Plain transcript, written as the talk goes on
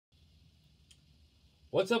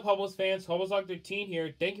What's up, Hubbles fans? Hubbles Lock 13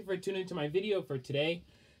 here. Thank you for tuning into my video for today.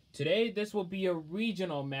 Today, this will be a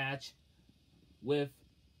regional match with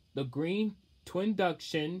the green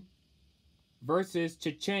Twinduction versus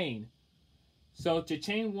Chicane. So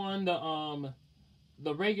Chicane won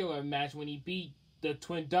the regular match when he beat the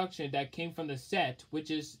Twinduction that came from the set,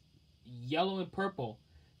 which is yellow and purple.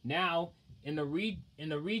 Now, in the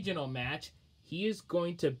regional match, he is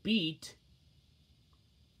going to beat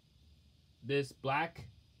this black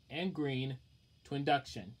and green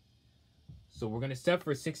Twinduction. So we're going to set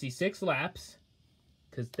for 66 laps,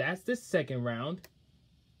 because that's the second round.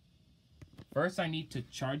 First, I need to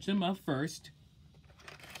charge them up first.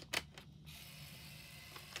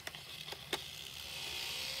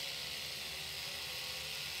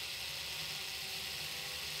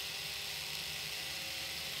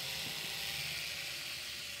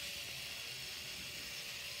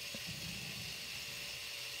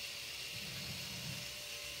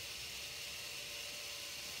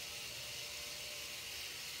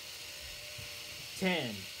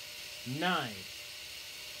 Ten, 9,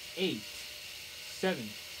 8, 7,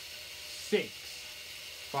 6,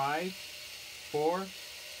 5, 4,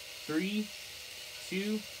 3,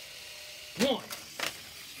 2, 1.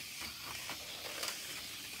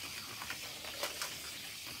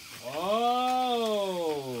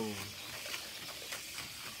 Oh!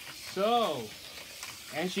 So,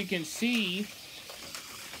 as you can see,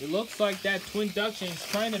 it looks like that Twinduction is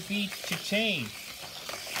trying to beat Chicane.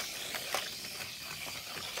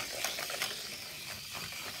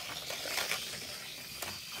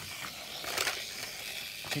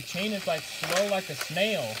 Chicane is like slow like a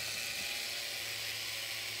snail.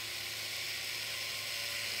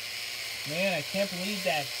 Man, I can't believe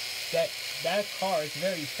that car is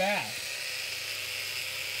very fast.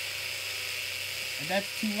 And that's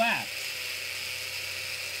 2 laps.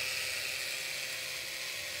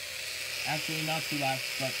 Actually, not 2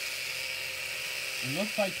 laps, but it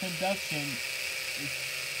looks like Twinduction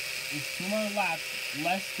is 2 more laps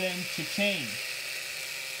less than Chicane.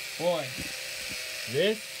 Boy.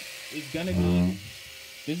 This is gonna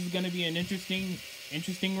be an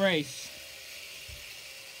interesting race.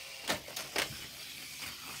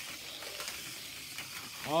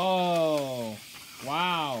 Oh,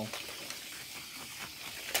 wow.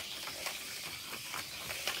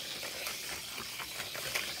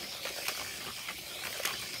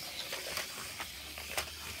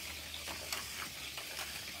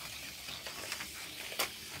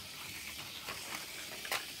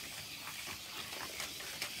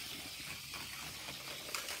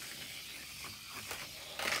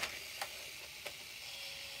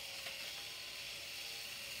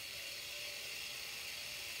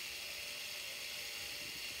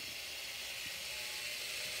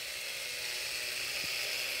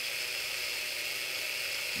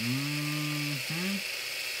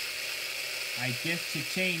 I guess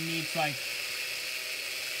Chicane needs like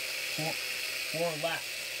four laps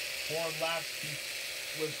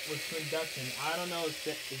with Twinduction. I don't know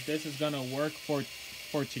if this is gonna work for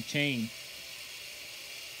Chicane.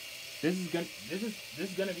 This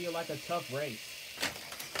is gonna be like a tough race.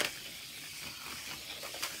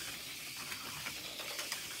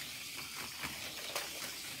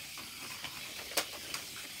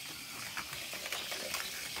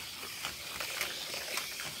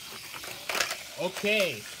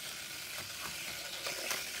 Okay.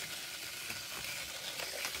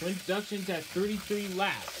 Twinduction's at 33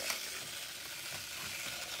 laps.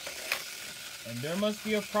 And there must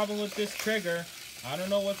be a problem with this trigger. I don't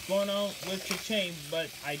know what's going on with Chicane, but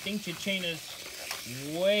I think Chicane is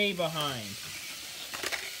way behind.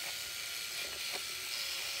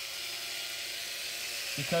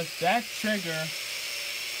 Because that trigger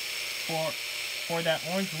for that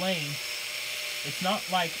orange lane, it's not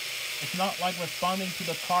like responding to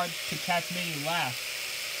the card to catch many laps.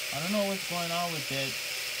 I don't know what's going on with it.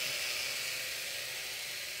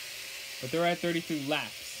 But they're at 33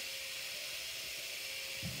 laps.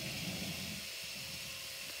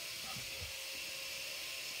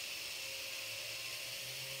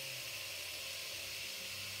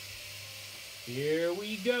 Here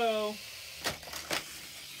we go.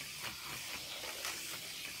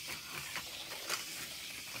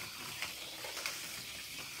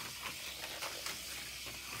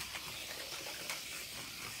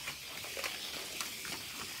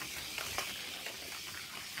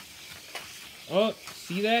 Oh,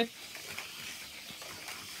 see that?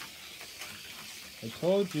 I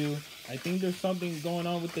told you. I think there's something going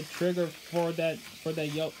on with the trigger for that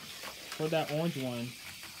orange one.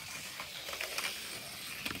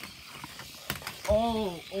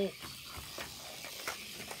 Oh.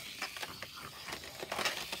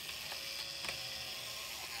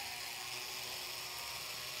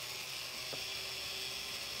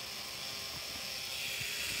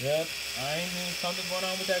 Yep, I knew something going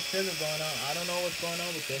on with that trigger going on. I don't know what's going on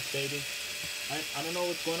with this, baby. I don't know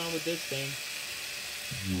what's going on with this thing.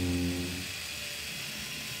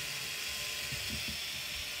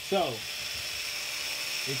 So,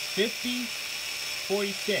 it's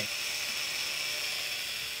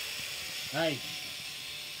 50-46. Nice.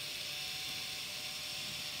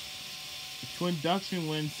 Twinduction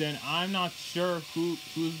wins, and I'm not sure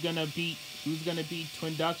who's gonna beat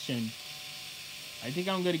Twinduction. I think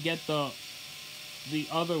I'm gonna get the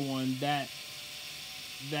other one that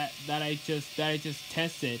I just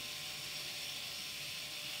tested.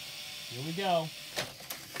 Here we go.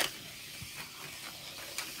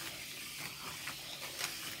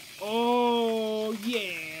 Oh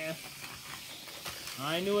yeah!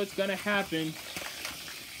 I knew it's gonna happen.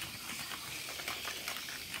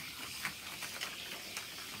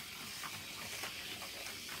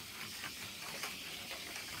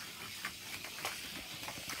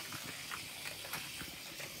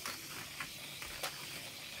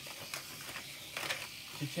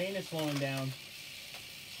 Chicane is slowing down.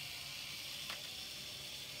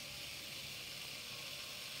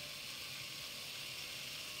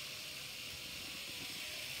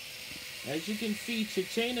 As you can see,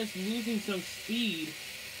 Chicane is losing some speed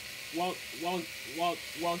while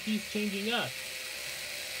he's changing up.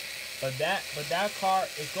 But that car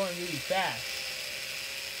is going really fast.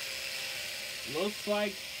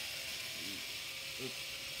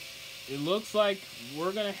 It looks like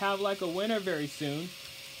we're gonna have like a winner very soon.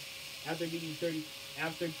 After beating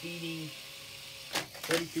 33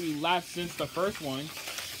 laps since the first one,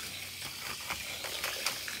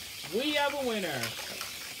 we have a winner.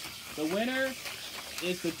 The winner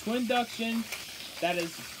is the Twinduction that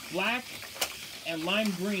is black and lime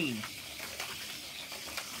green.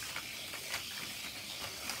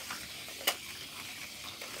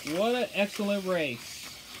 What an excellent race.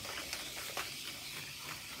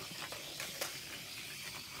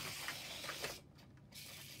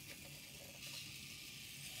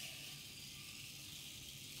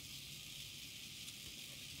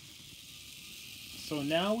 So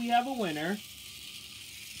now we have a winner.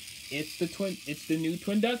 It's the new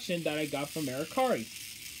Twinduction that I got from Mercari.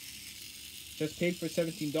 Just paid for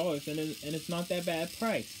 $17, and it's not that bad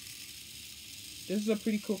price. This is a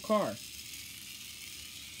pretty cool car.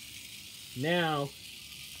 Now,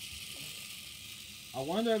 I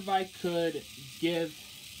wonder if I could give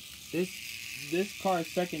this car a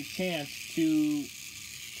second chance to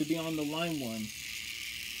be on the line one.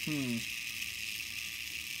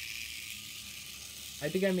 I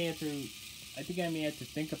think I may have to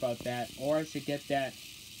think about that, or I should get that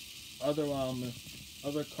other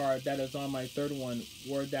car that is on my third one,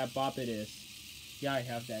 where that bop it is. Yeah, I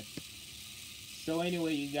have that. So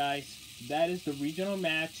anyway, you guys, that is the regional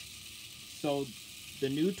match. So the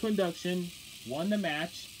new Twinduction won the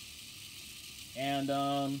match, and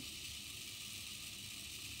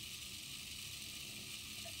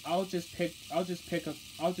I'll just pick a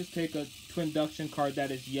Twinduction card that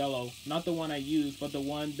is yellow, not the one I use, but the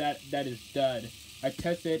one that is dud. I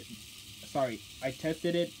tested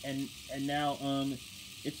it, and now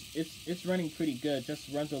it's running pretty good. Just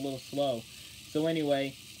runs a little slow. So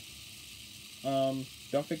anyway,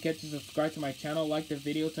 don't forget to subscribe to my channel, like the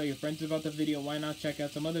video, tell your friends about the video. Why not check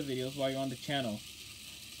out some other videos while you're on the channel?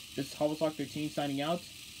 This is Hobbleslock13 signing out.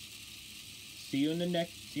 See you in the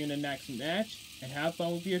next match, and have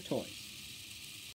fun with your toys.